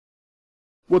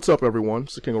What's up everyone,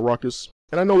 it's TheKingOfRuckus,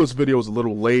 and I know this video is a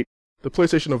little late. The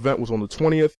PlayStation event was on the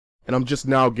 20th, and I'm just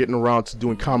now getting around to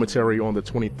doing commentary on the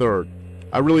 23rd.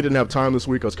 I really didn't have time this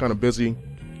week, I was kind of busy,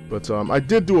 but I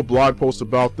did do a blog post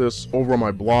about this over on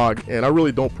my blog, and I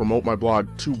really don't promote my blog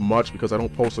too much because I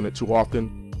don't post on it too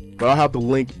often, but I'll have the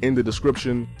link in the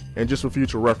description, and just for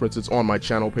future reference, it's on my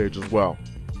channel page as well.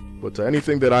 But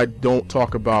anything that I don't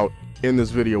talk about in this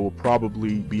video will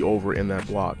probably be over in that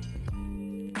blog.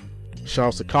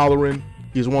 Shouts to Coloran.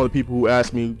 He's one of the people who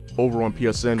asked me over on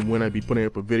PSN when I'd be putting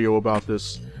up a video about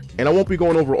this. And I won't be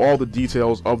going over all the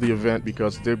details of the event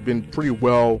because they've been pretty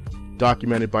well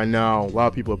documented by now. A lot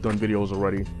of people have done videos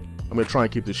already. I'm going to try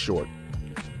and keep this short.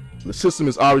 The system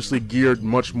is obviously geared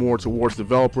much more towards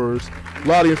developers. A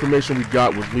lot of the information we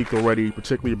got was leaked already,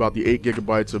 particularly about the 8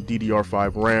 GB of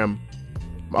DDR5 RAM.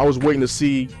 I was waiting to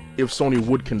see if Sony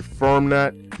would confirm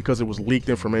that because it was leaked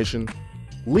information.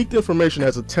 Leaked information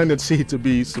has a tendency to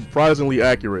be surprisingly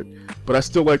accurate, but I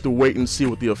still like to wait and see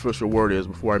what the official word is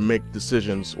before I make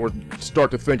decisions or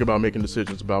start to think about making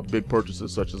decisions about big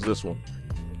purchases such as this one.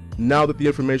 Now that the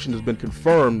information has been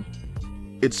confirmed,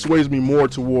 it sways me more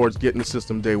towards getting the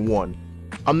system day one.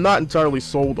 I'm not entirely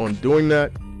sold on doing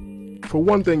that. For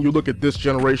one thing, you look at this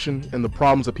generation and the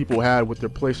problems that people had with their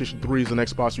PlayStation 3s and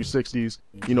Xbox 360s.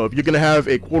 You know, if you're going to have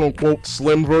a quote-unquote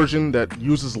slim version that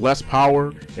uses less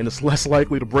power and is less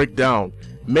likely to break down,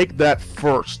 make that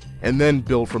first and then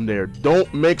build from there.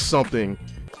 Don't make something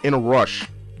in a rush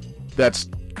that's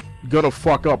going to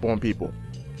fuck up on people.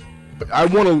 I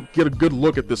want to get a good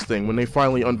look at this thing when they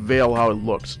finally unveil how it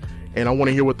looks. And I want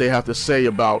to hear what they have to say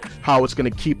about how it's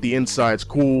going to keep the insides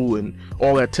cool and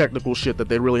all that technical shit that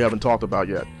they really haven't talked about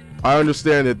yet. I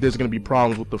understand that there's going to be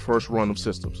problems with the first run of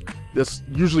systems. That's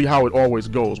usually how it always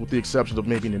goes, with the exception of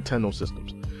maybe Nintendo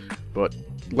systems. But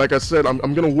like I said, I'm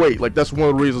going to wait. Like, that's one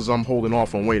of the reasons I'm holding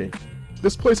off on waiting.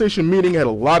 This PlayStation meeting had a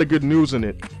lot of good news in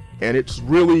it, and it's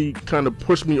really kind of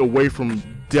pushed me away from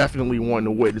definitely wanting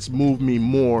to wait. It's moved me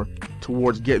more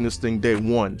towards getting this thing day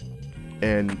one.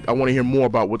 And I want to hear more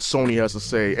about what Sony has to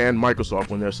say and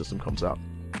Microsoft when their system comes out.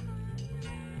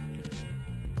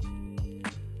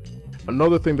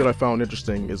 Another thing that I found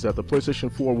interesting is that the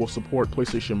PlayStation 4 will support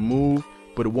PlayStation Move,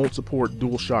 but it won't support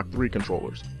DualShock 3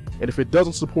 controllers. And if it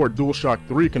doesn't support DualShock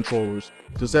 3 controllers,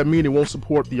 does that mean it won't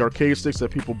support the arcade sticks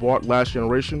that people bought last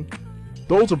generation?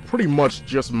 Those are pretty much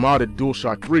just modded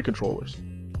DualShock 3 controllers.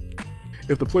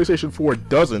 If the PlayStation 4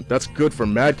 doesn't, that's good for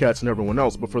Mad Catz and everyone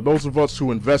else, but for those of us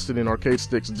who invested in arcade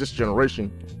sticks this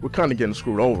generation, we're kind of getting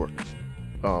screwed over.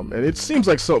 And it seems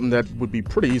like something that would be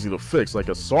pretty easy to fix, like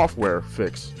a software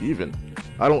fix, even.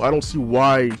 I don't see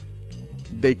why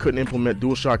they couldn't implement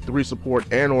DualShock 3 support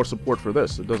and or support for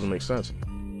this. It doesn't make sense.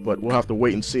 But we'll have to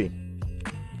wait and see.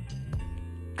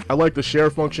 I like the share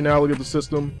functionality of the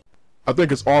system. I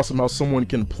think it's awesome how someone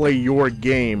can play your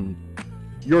game,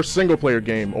 your single-player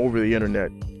game, over the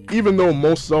internet. Even though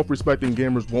most self-respecting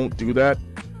gamers won't do that,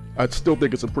 I still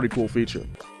think it's a pretty cool feature.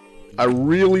 I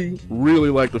really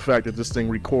like the fact that this thing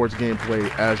records gameplay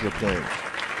as you're playing.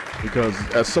 Because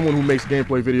as someone who makes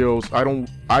gameplay videos,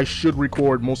 I should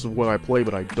record most of what I play,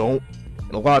 but I don't.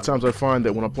 And a lot of times I find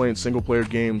that when I'm playing single-player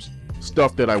games,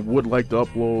 stuff that I would like to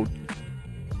upload,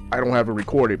 I don't have it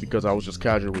recorded because I was just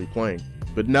casually playing.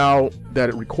 But now that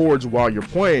it records while you're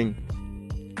playing,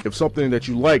 if something that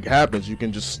you like happens, you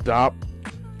can just stop,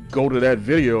 go to that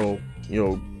video, you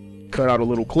know, cut out a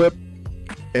little clip,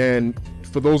 and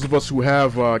for those of us who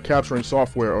have capturing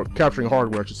software, or capturing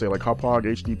hardware I should say, like Hauppauge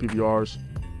HD PVRs,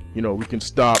 you know, we can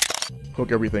stop,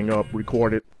 hook everything up,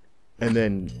 record it, and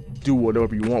then do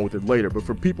whatever you want with it later. But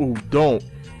for people who don't,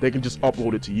 they can just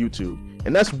upload it to YouTube.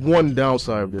 And that's one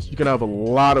downside of this. You can have a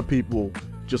lot of people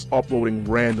just uploading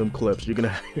random clips. You're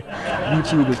gonna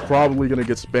YouTube is probably gonna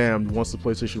get spammed once the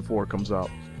PlayStation 4 comes out.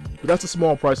 But that's a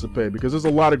small price to pay because there's a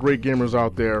lot of great gamers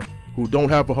out there who don't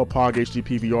have a Hauppauge HD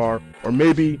PVR, or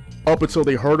maybe up until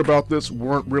they heard about this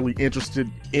weren't really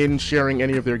interested in sharing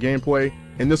any of their gameplay,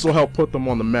 and this will help put them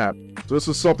on the map. So this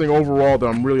is something overall that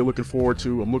I'm really looking forward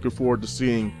to. I'm looking forward to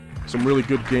seeing some really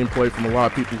good gameplay from a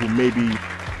lot of people who maybe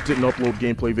didn't upload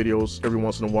gameplay videos every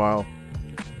once in a while,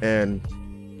 and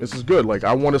this is good. Like,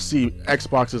 I want to see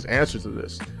Xbox's answer to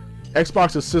this.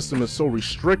 Xbox's system is so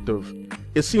restrictive,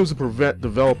 it seems to prevent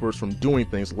developers from doing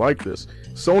things like this.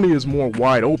 Sony is more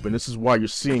wide open. This is why you're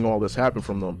seeing all this happen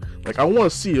from them. Like, I want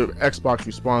to see if Xbox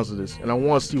responds to this, and I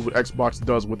want to see what Xbox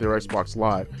does with their Xbox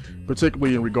Live,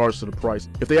 particularly in regards to the price.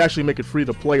 If they actually make it free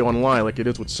to play online like it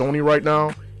is with Sony right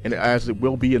now, and as it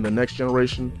will be in the next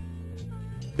generation,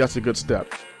 that's a good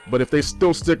step. But if they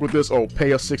still stick with this, oh,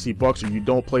 pay us $60 or you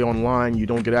don't play online, you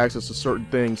don't get access to certain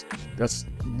things, that's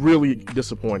really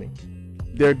disappointing.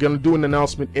 they're gonna do an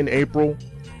announcement in April.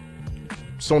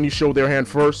 Sony showed their hand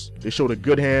first. They showed a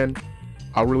good hand.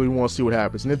 I really want to see what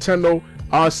happens. Nintendo,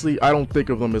 honestly, I don't think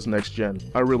of them as next gen.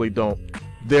 I really don't.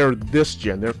 They're this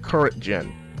gen. They're current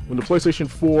gen. When the PlayStation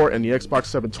 4 and the Xbox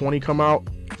 720 come out,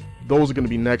 those are going to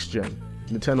be next gen.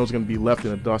 Nintendo's going to be left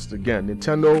in the dust again.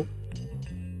 Nintendo,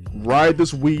 ride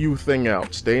this Wii U thing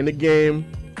out. Stay in the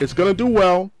game. It's going to do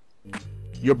well.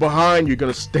 You're behind. You're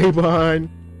going to stay behind.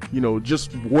 You know,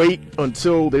 just wait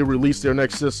until they release their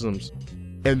next systems.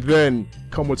 And then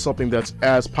come with something that's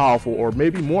as powerful or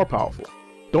maybe more powerful.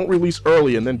 Don't release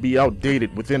early and then be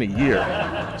outdated within a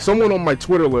year. Someone on my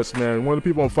Twitter list, man, one of the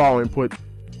people I'm following put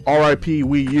RIP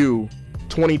Wii U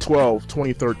 2012,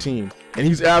 2013. And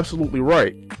he's absolutely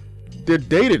right. They're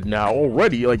dated now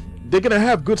already. Like, they're gonna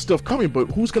have good stuff coming, but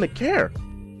who's gonna care?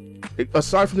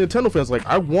 Aside from Nintendo fans, like,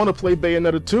 I want to play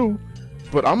Bayonetta 2,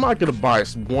 but I'm not gonna buy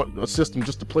a system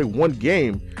just to play one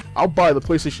game. I'll buy the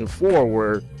PlayStation 4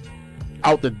 where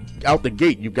out the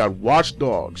gate you've got Watch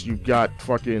Dogs, you've got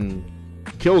fucking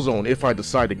Killzone if I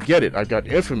decide to get it. I got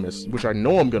Infamous, which I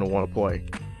know I'm gonna want to play,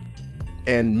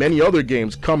 and many other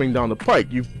games coming down the pike.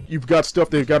 You've got stuff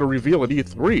they've got to reveal at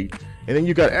E3, and then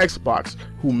you got Xbox,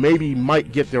 who maybe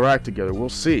might get their act together. We'll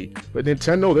see. But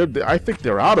Nintendo, I think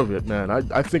they're out of it, man.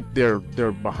 I think they're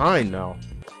behind now.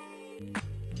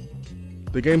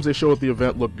 The games they showed at the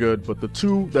event looked good, but the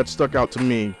two that stuck out to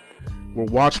me were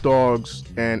Watch Dogs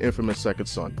and Infamous Second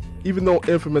Son. Even though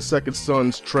Infamous Second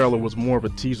Son's trailer was more of a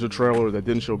teaser trailer that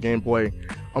didn't show gameplay,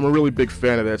 I'm a really big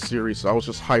fan of that series, so I was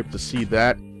just hyped to see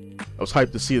that. I was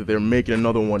hyped to see that they're making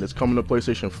another one that's coming to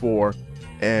PlayStation 4,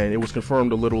 and it was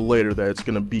confirmed a little later that it's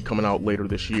going to be coming out later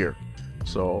this year.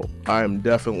 So I am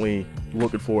definitely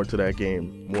looking forward to that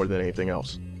game more than anything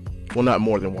else. Well, not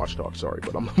more than Watch Dogs, sorry,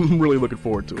 but I'm really looking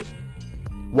forward to it.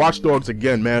 Watch Dogs,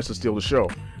 again, managed to steal the show.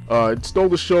 It stole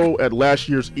the show at last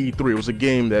year's E3. It was a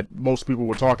game that most people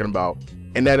were talking about.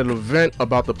 And at an event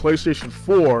about the PlayStation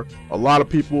 4, a lot of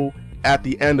people at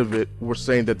the end of it were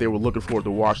saying that they were looking forward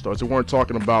to Watch Dogs. They weren't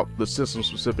talking about the system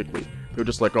specifically. They were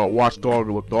just like, oh, Watch Dogs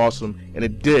looked awesome. And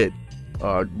it did.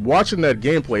 Watching that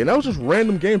gameplay, and that was just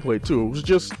random gameplay too.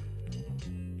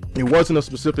 It wasn't a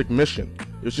specific mission.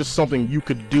 It was just something you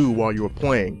could do while you were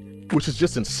playing, which is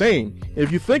just insane.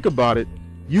 If you think about it,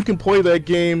 you can play that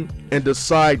game and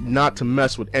decide not to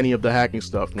mess with any of the hacking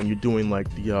stuff when you're doing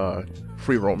like the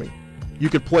free roaming. You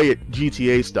could play it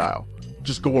GTA style,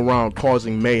 just go around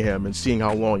causing mayhem and seeing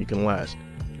how long you can last.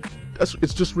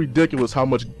 It's just ridiculous how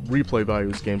much replay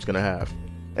value this game's gonna have.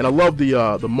 And I love the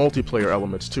multiplayer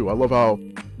elements too. I love how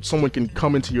someone can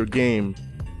come into your game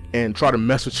and try to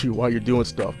mess with you while you're doing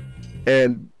stuff.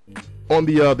 And on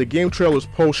the game trailers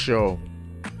post show,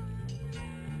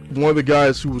 one of the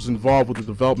guys who was involved with the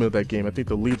development of that game, I think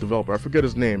the lead developer, I forget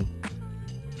his name,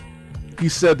 he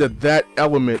said that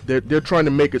element, they're trying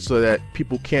to make it so that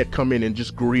people can't come in and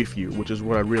just grief you, which is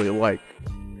what I really like.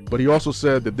 But he also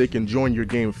said that they can join your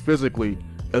game physically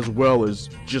as well as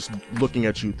just looking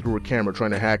at you through a camera,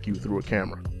 trying to hack you through a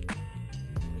camera.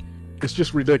 It's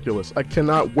just ridiculous. I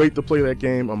cannot wait to play that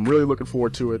game. I'm really looking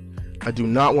forward to it. I do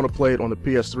not want to play it on the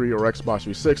PS3 or Xbox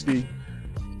 360.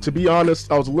 To be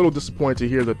honest, I was a little disappointed to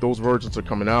hear that those versions are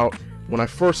coming out. When I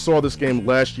first saw this game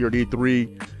last year at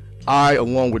E3, I,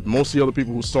 along with most of the other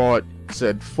people who saw it,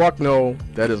 said, fuck no,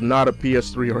 that is not a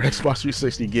PS3 or Xbox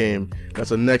 360 game.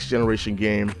 That's a next generation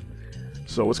game.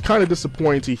 So it's kind of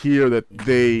disappointing to hear that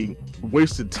they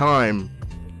wasted time.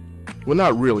 Well,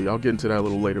 not really, I'll get into that a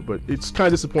little later, but it's kind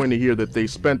of disappointing to hear that they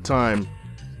spent time,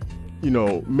 you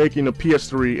know, making a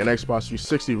PS3 and Xbox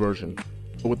 360 version.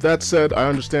 But with that said, I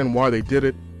understand why they did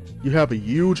it. You have a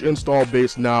huge install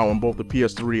base now on both the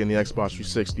PS3 and the Xbox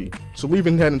 360, so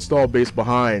leaving that install base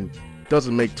behind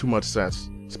doesn't make too much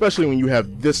sense, especially when you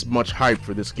have this much hype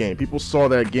for this game. People saw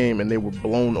that game and they were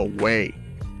blown away,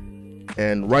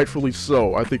 and rightfully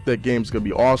so. I think that game's gonna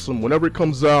be awesome. Whenever it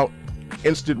comes out,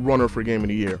 instant runner for Game of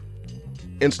the Year.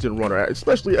 Instant runner,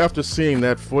 especially after seeing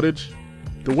that footage.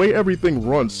 The way everything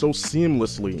runs so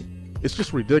seamlessly, it's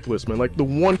just ridiculous, man. Like, the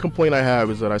one complaint I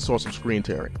have is that I saw some screen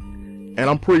tearing. And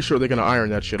I'm pretty sure they're going to iron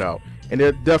that shit out. And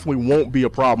it definitely won't be a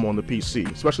problem on the PC.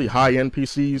 Especially high-end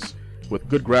PCs with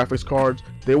good graphics cards.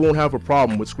 They won't have a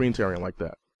problem with screen tearing like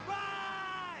that. Run!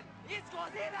 It's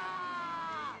Godzilla!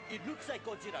 It looks like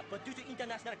Godzilla, but due to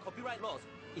international copyright laws,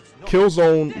 it's not.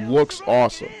 Killzone looks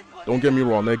awesome. Don't get me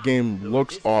wrong, that game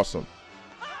looks awesome.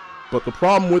 But the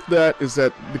problem with that is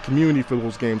that the community for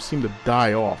those games seem to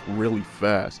die off really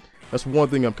fast. That's one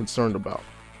thing I'm concerned about.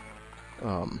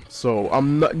 So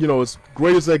I'm not, you know, as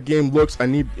great as that game looks,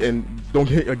 and don't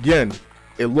get, again,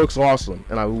 it looks awesome,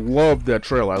 and I love that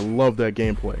trailer. I love that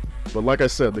gameplay. But like I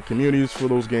said, the communities for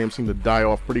those games seem to die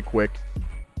off pretty quick.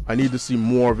 I need to see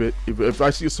more of it. If I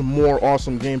see some more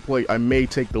awesome gameplay, I may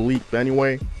take the leap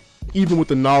anyway, even with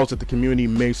the knowledge that the community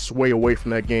may sway away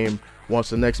from that game once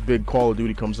the next big Call of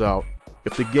Duty comes out.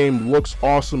 If the game looks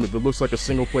awesome, if it looks like a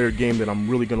single player game that I'm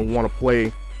really going to want to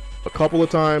play a couple of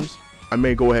times, I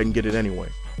may go ahead and get it anyway.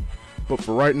 But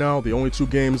for right now, the only two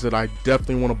games that I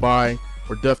definitely want to buy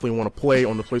or definitely want to play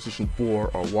on the PlayStation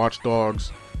 4 are Watch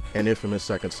Dogs and Infamous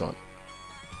Second Son.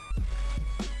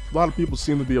 A lot of people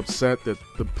seem to be upset that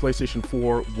the PlayStation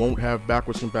 4 won't have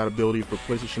backwards compatibility for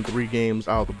PlayStation 3 games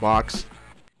out of the box.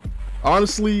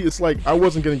 Honestly, it's like I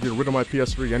wasn't going to get rid of my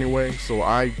PS3 anyway, so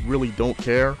I really don't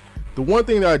care. The one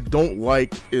thing that I don't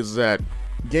like is that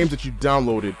games that you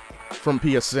downloaded from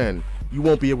PSN, you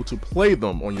won't be able to play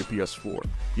them on your PS4.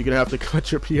 You're going to have to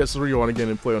cut your PS3 on again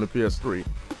and play on the PS3.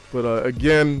 But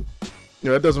again, you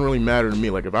know, it doesn't really matter to me.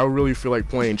 Like, if I really feel like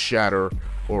playing Shatter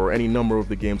or any number of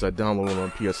the games I downloaded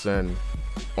on PSN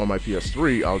on my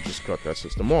PS3, I'll just cut that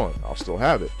system on. I'll still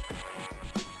have it.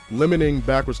 Limiting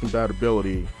backwards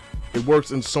compatibility, it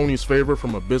works in Sony's favor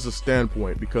from a business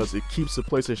standpoint because it keeps the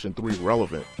PlayStation 3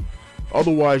 relevant.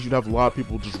 Otherwise, you'd have a lot of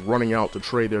people just running out to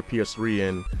trade their PS3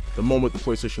 in the moment the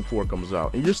PlayStation 4 comes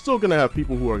out. And you're still going to have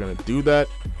people who are going to do that,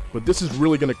 but this is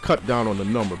really going to cut down on the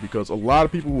number because a lot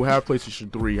of people who have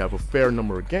PlayStation 3 have a fair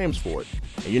number of games for it.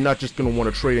 And you're not just going to want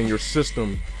to trade in your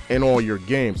system and all your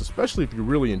games, especially if you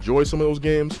really enjoy some of those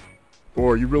games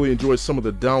or you really enjoy some of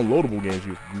the downloadable games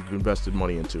you've invested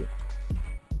money into.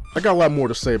 I got a lot more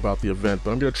to say about the event,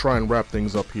 but I'm going to try and wrap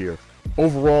things up here.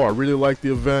 Overall, I really like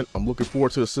the event. I'm looking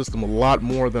forward to the system a lot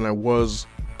more than I was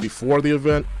before the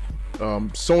event.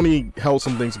 Sony held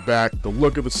some things back, the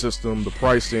look of the system, the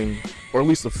pricing, or at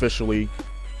least officially.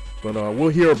 But we'll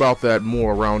hear about that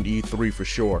more around E3 for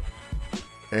sure.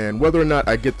 And whether or not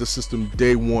I get the system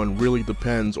day one really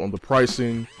depends on the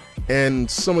pricing and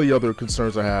some of the other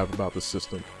concerns I have about the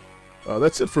system.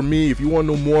 That's it for me. If you want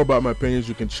to know more about my opinions,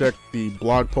 you can check the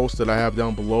blog post that I have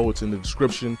down below. It's in the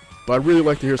description. But I'd really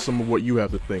like to hear some of what you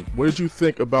have to think. What did you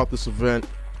think about this event?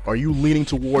 Are you leaning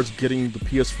towards getting the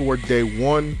PS4 day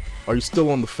one? Are you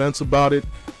still on the fence about it?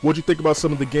 What did you think about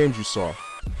some of the games you saw?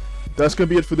 That's going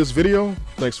to be it for this video.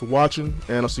 Thanks for watching,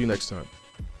 and I'll see you next time.